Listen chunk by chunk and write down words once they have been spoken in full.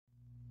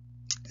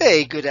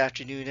Hey, good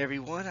afternoon,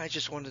 everyone. I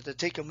just wanted to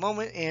take a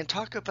moment and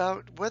talk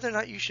about whether or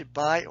not you should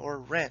buy or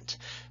rent.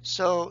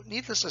 So,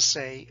 needless to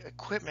say,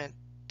 equipment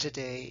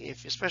today,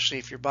 especially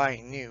if you're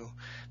buying new,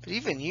 but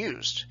even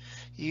used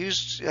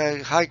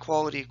high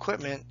quality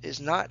equipment is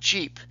not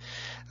cheap.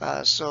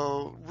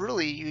 So,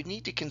 really, you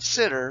need to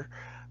consider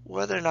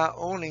whether or not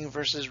owning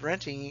versus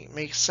renting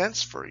makes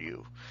sense for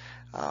you.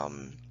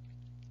 Um,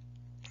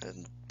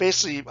 and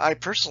basically, I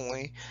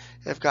personally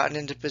have gotten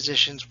into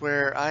positions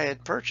where I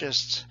had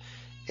purchased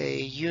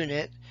a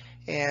unit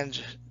and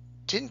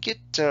didn't get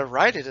to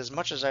ride it as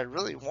much as I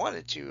really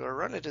wanted to or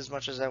run it as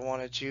much as I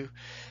wanted to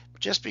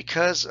just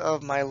because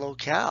of my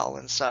locale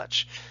and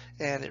such.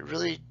 And it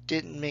really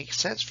didn't make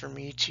sense for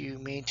me to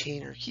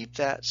maintain or keep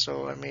that,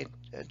 so I made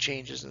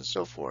changes and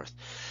so forth.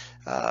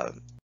 Uh,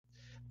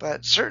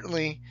 but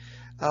certainly,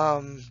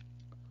 um,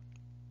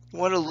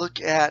 want to look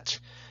at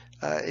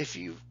if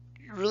you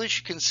really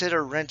should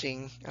consider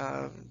renting.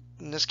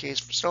 In this case,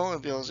 for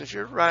snowmobiles, if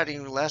you're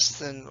riding less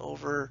than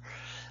over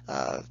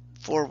uh,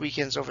 4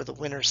 weekends over the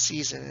winter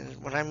season.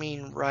 And when I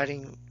mean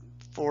riding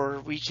 4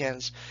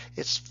 weekends,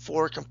 it's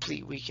 4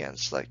 complete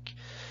weekends, like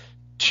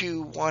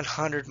two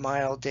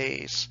 100-mile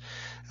days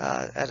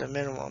at a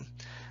minimum.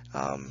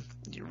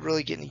 You're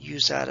really getting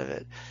use out of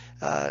it.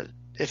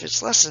 If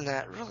it's less than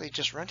that, really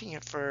just renting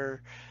it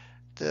for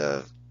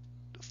the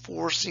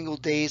 4 single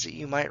days that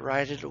you might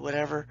ride it or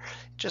whatever,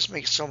 just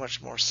makes so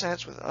much more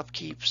sense with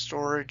upkeep,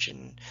 storage,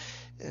 and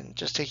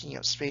just taking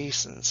up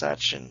space and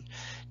such. And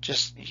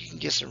just you can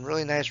get some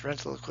really nice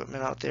rental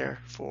equipment out there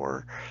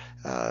for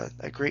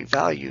a great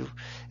value,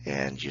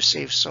 and you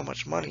save so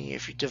much money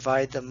if you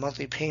divide the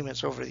monthly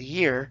payments over the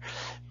year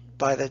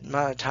by the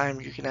amount of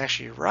time you can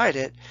actually ride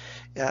it.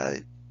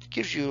 It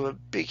gives you a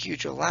big,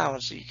 huge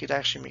allowance that you could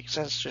actually make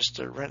sense just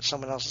to rent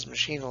someone else's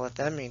machine and let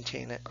them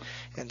maintain it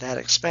and that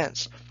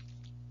expense.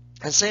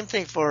 And same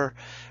thing for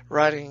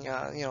riding,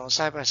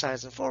 side by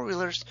sides and four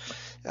wheelers.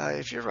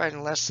 If you're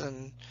riding less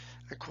than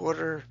a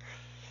quarter,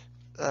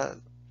 uh,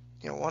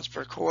 once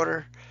per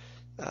quarter,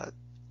 uh,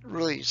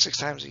 really 6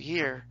 times a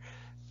year,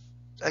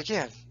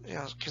 again,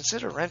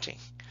 consider renting.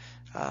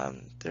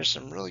 There's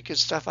some really good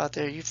stuff out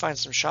there. You find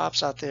some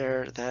shops out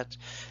there that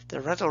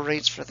the rental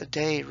rates for the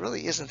day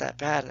really isn't that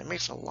bad, and it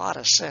makes a lot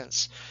of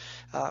sense.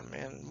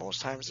 And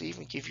most times they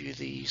even give you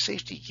the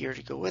safety gear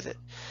to go with it.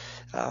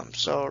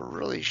 So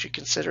really you should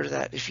consider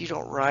that if you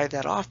don't ride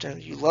that often,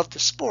 you love the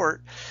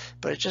sport,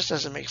 but it just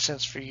doesn't make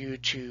sense for you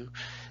to,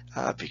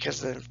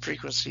 because of the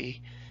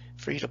frequency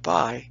for you to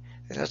buy.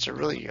 And that's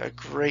a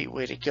great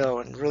way to go,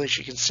 and really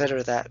should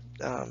consider that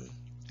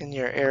in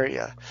your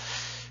area.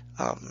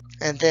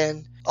 And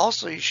then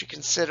also you should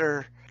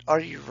consider, are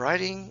you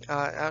riding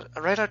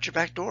right out your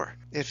back door?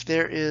 If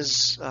there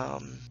is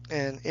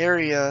an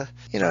area,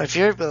 if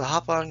you're able to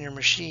hop on your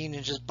machine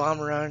and just bomb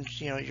around,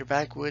 your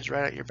backwoods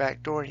right out your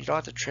back door, and you don't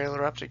have to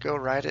trailer up to go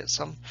ride it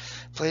some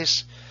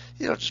place,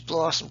 just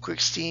blow off some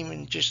quick steam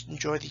and just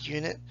enjoy the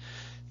unit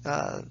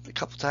a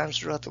couple times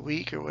throughout the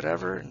week or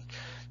whatever, and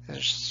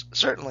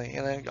certainly,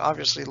 and then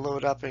obviously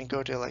load up and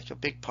go to like a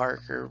big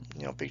park or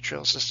big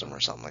trail system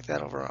or something like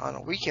that over on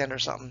a weekend or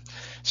something.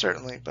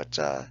 Certainly, but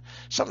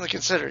something to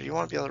consider. You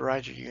want to be able to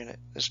ride your unit,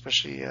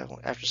 especially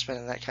after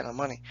spending that kind of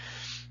money.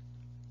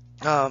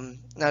 Now,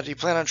 do you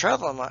plan on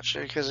traveling much?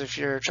 Because if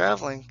you're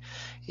traveling,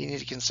 you need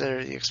to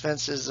consider the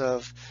expenses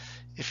of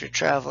if you're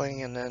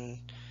traveling, and then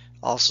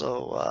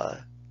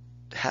also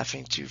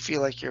having to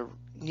feel like you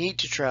need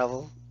to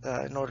travel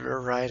in order to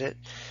ride it,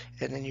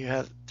 and then you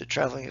have the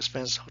traveling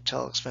expense,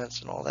 hotel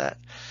expense, and all that.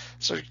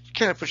 So it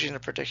kind of puts you in a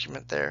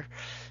predicament there.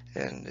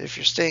 And if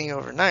you're staying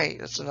overnight,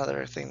 that's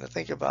another thing to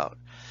think about.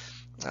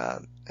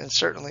 And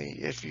certainly,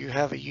 if you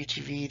have a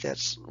UTV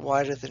that's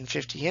wider than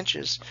 50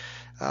 inches,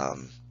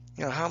 um,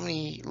 how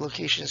many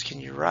locations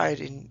can you ride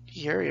in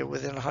the area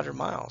within 100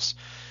 miles?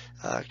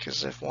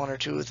 Because if one or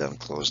two of them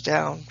close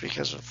down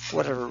because of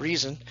whatever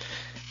reason,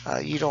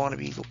 you don't want to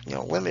be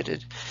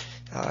limited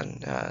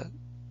on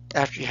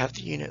after you have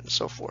the unit and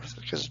so forth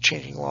because of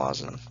changing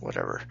laws and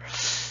whatever.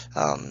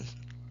 Um,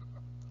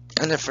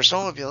 and then for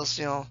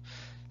snowmobiles,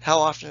 how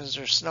often is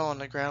there snow on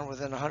the ground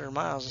within 100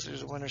 miles through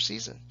the winter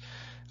season?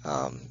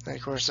 And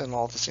of course, then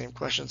all the same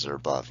questions are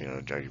above.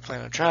 Are you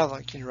planning on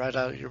traveling? Can you ride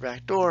out of your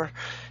back door?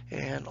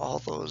 And all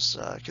those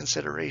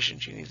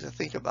considerations you need to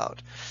think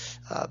about.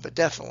 But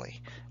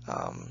definitely,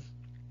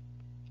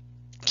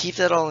 keep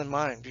that all in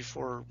mind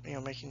before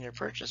making your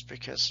purchase,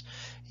 because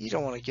you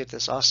don't want to get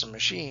this awesome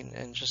machine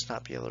and just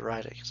not be able to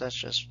ride it, because that's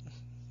just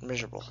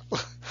miserable.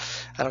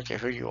 I don't care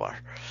who you are.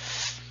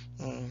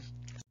 Mm.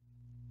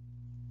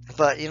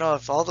 But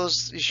if all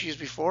those issues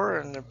before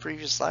in the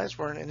previous slides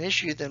weren't an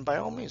issue, then by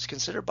all means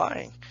consider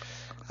buying.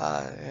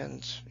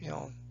 And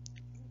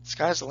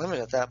sky's the limit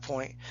at that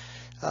point.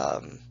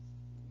 Um,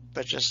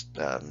 but just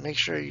make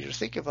sure you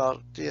think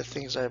about the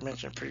things I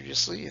mentioned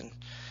previously, and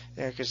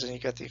because then you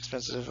got the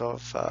expenses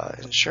of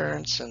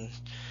insurance and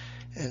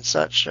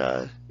such.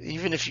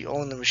 Even if you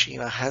own the machine,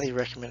 I highly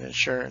recommend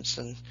insurance,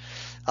 and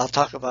I'll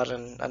talk about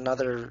in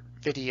another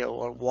video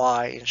on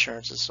why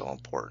insurance is so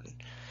important.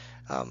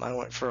 I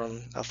went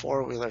from a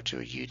four-wheeler to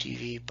a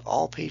UTV,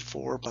 all paid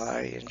for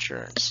by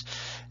insurance,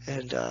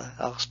 and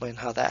I'll explain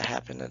how that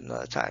happened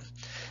another time.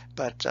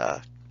 But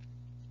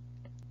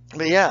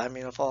but yeah, I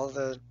mean, if all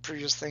the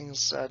previous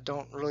things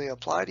don't really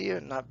apply to you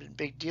and not a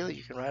big deal,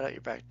 you can ride out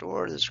your back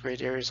door. There's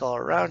great areas all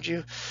around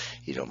you.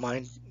 You don't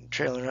mind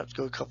trailing up to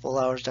go a couple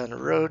hours down the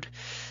road,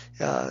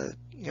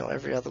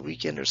 every other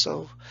weekend or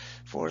so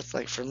forth.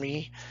 Like for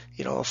me,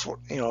 a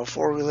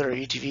four-wheeler or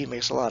UTV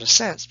makes a lot of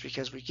sense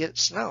because we get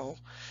snow,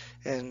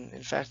 and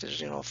in fact,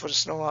 there's a foot of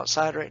snow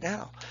outside right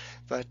now,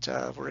 but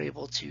we're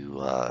able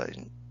to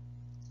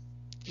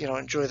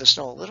enjoy the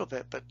snow a little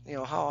bit. But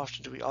how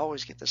often do we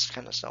always get this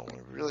kind of snow? We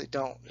really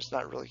don't. It's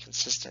not really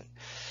consistent.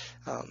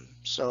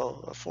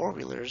 So a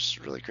four-wheeler is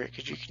really great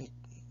because you can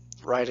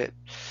ride it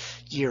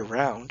year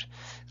round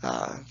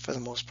for the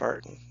most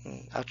part,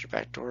 and out your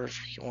back door if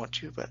you want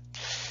to. But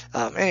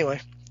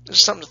anyway,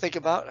 just something to think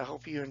about. I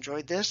hope you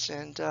enjoyed this,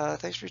 and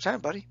thanks for your time,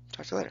 buddy.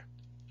 Talk to you later.